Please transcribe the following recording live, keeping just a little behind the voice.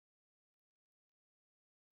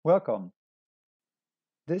Welcome!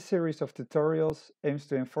 This series of tutorials aims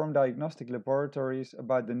to inform diagnostic laboratories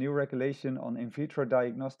about the new regulation on in vitro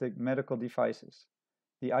diagnostic medical devices,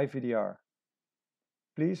 the IVDR.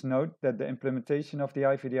 Please note that the implementation of the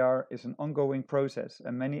IVDR is an ongoing process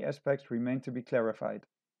and many aspects remain to be clarified.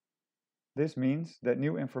 This means that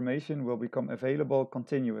new information will become available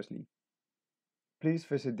continuously. Please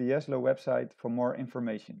visit the ESLO website for more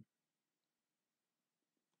information.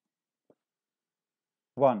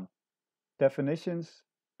 1. Definitions,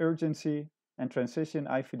 urgency, and transition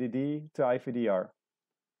IVDD to IVDR.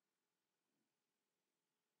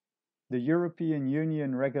 The European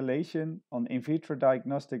Union Regulation on In Vitro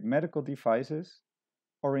Diagnostic Medical Devices,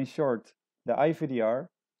 or in short, the IVDR,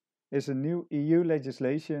 is a new EU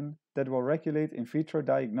legislation that will regulate in vitro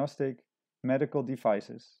diagnostic medical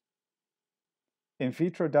devices. In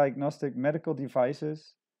vitro diagnostic medical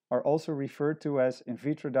devices are also referred to as in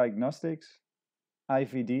vitro diagnostics,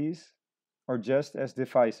 IVDs, or just as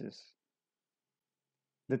devices.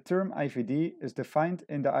 The term IVD is defined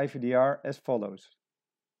in the IVDR as follows.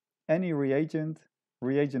 Any reagent,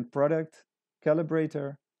 reagent product,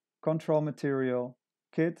 calibrator, control material,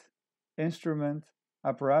 kit, instrument,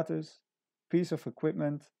 apparatus, piece of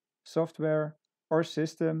equipment, software, or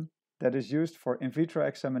system that is used for in vitro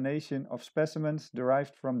examination of specimens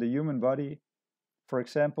derived from the human body, for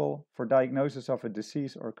example, for diagnosis of a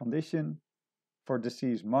disease or condition, for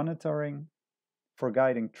disease monitoring, for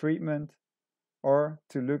guiding treatment, or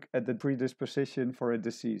to look at the predisposition for a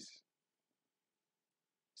disease.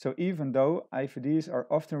 So even though IVDs are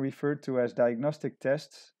often referred to as diagnostic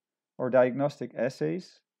tests or diagnostic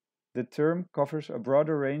assays, the term covers a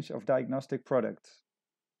broader range of diagnostic products.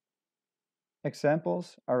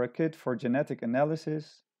 Examples are a kit for genetic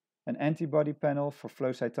analysis, an antibody panel for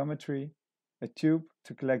flow cytometry, a tube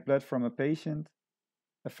to collect blood from a patient,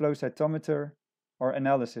 a flow cytometer, or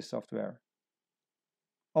analysis software.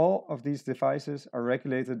 All of these devices are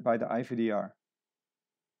regulated by the IVDR.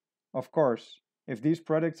 Of course, if these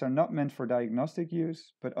products are not meant for diagnostic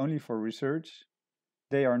use, but only for research,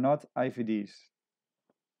 they are not IVDs.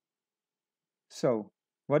 So,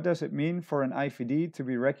 what does it mean for an IVD to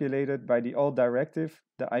be regulated by the old directive,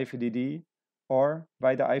 the IVDD, or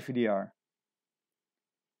by the IVDR?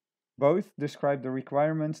 Both describe the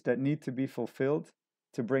requirements that need to be fulfilled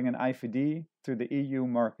to bring an IVD to the EU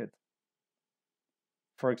market.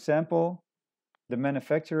 For example, the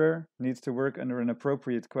manufacturer needs to work under an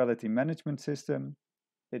appropriate quality management system.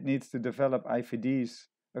 It needs to develop IVDs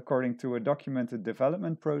according to a documented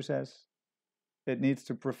development process. It needs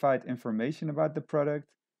to provide information about the product,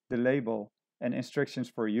 the label, and instructions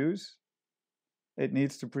for use. It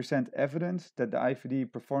needs to present evidence that the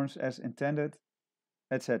IVD performs as intended,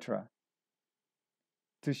 etc.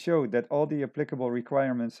 To show that all the applicable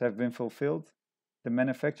requirements have been fulfilled, the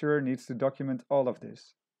manufacturer needs to document all of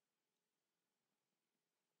this.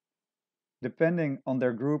 Depending on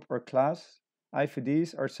their group or class,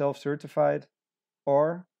 IVDs are self-certified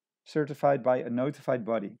or certified by a notified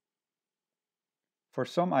body. For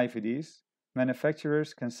some IVDs,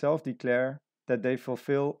 manufacturers can self-declare that they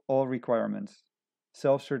fulfill all requirements,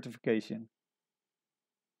 self-certification.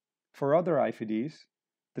 For other IVDs,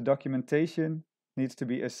 the documentation needs to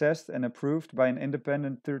be assessed and approved by an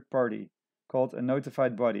independent third party, called a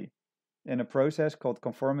notified body, in a process called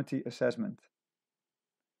conformity assessment.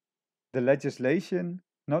 The legislation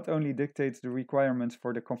not only dictates the requirements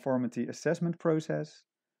for the conformity assessment process,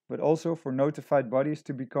 but also for notified bodies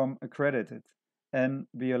to become accredited and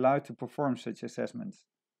be allowed to perform such assessments.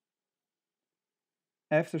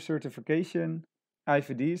 After certification,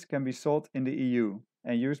 IVDs can be sold in the EU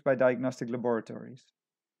and used by diagnostic laboratories.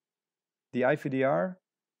 The IVDR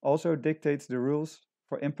also dictates the rules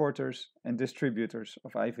for importers and distributors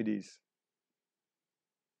of IVDs.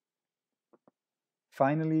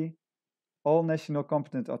 Finally, all national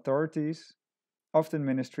competent authorities, often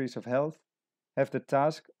ministries of health, have the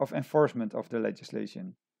task of enforcement of the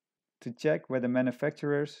legislation, to check whether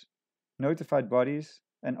manufacturers, notified bodies,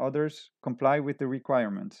 and others comply with the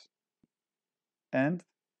requirements. And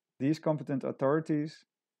these competent authorities,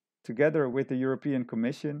 together with the European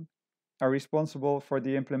Commission, are responsible for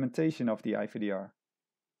the implementation of the IVDR.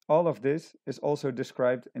 All of this is also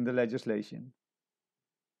described in the legislation.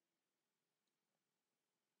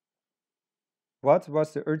 What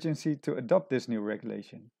was the urgency to adopt this new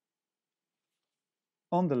regulation?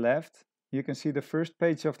 On the left, you can see the first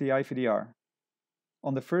page of the IVDR.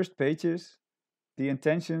 On the first pages, the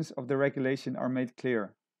intentions of the regulation are made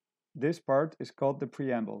clear. This part is called the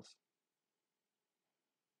preambles.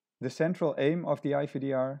 The central aim of the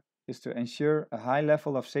IVDR is to ensure a high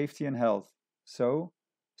level of safety and health, so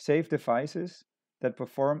safe devices that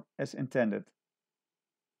perform as intended.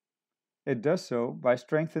 It does so by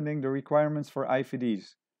strengthening the requirements for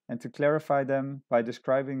IVDs and to clarify them by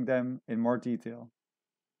describing them in more detail.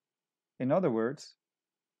 In other words,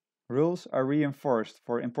 rules are reinforced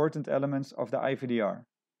for important elements of the IVDR,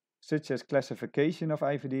 such as classification of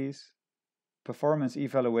IVDs, performance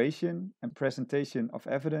evaluation and presentation of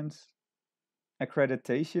evidence,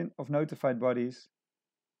 accreditation of notified bodies,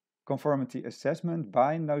 conformity assessment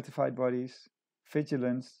by notified bodies,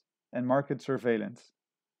 vigilance, and market surveillance,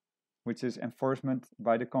 which is enforcement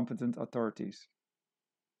by the competent authorities.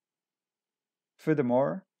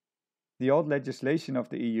 Furthermore, the old legislation of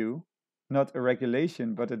the EU, not a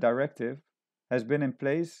regulation but a directive, has been in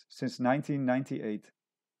place since 1998.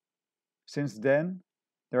 Since then,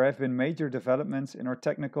 there have been major developments in our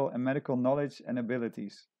technical and medical knowledge and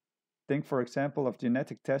abilities. Think, for example, of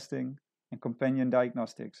genetic testing and companion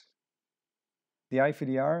diagnostics. The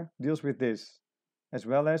IVDR deals with this, as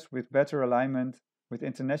well as with better alignment with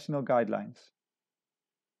international guidelines.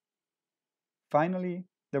 Finally,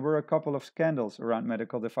 there were a couple of scandals around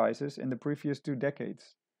medical devices in the previous 2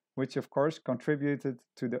 decades, which of course contributed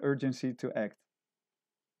to the urgency to act.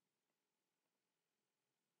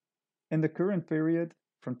 In the current period,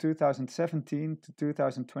 from 2017 to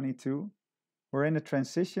 2022, we're in a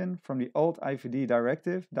transition from the old IVD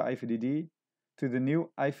Directive, the IVDD, to the new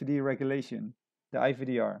IVD regulation, the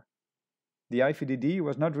IVDR. The IVDD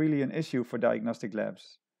was not really an issue for diagnostic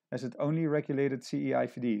labs, as it only regulated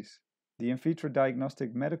CE-IVDs, the in vitro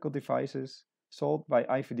diagnostic medical devices sold by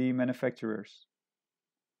IVD manufacturers.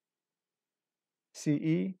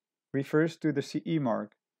 CE refers to the CE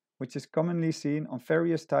mark, which is commonly seen on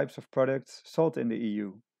various types of products sold in the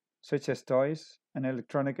EU, such as toys and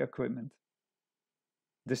electronic equipment.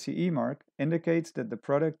 The CE mark indicates that the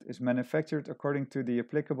product is manufactured according to the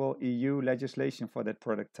applicable EU legislation for that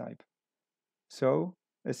product type. So,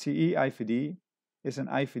 a CE IVD is an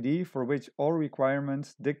IVD for which all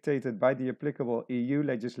requirements dictated by the applicable EU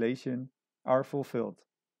legislation are fulfilled.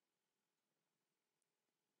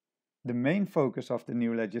 The main focus of the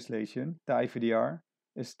new legislation, the IVDR,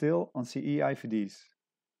 is still on CE IVDs.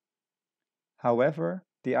 However,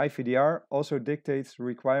 the IVDR also dictates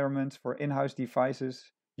requirements for in-house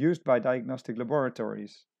devices used by diagnostic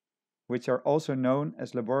laboratories, which are also known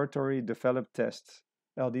as laboratory developed tests,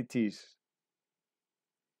 LDTs.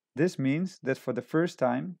 This means that for the first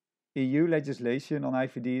time, EU legislation on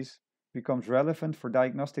IVDs becomes relevant for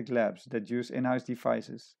diagnostic labs that use in-house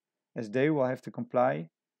devices, as they will have to comply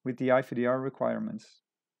with the IVDR requirements.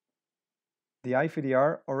 The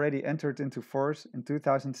IVDR already entered into force in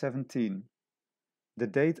 2017. The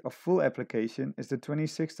date of full application is the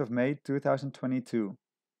 26th of May 2022.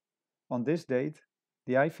 On this date,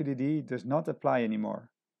 the IVDD does not apply anymore,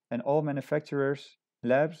 and all manufacturers,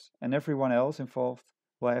 labs, and everyone else involved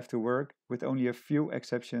will have to work with only a few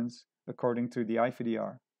exceptions according to the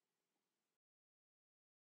IVDR.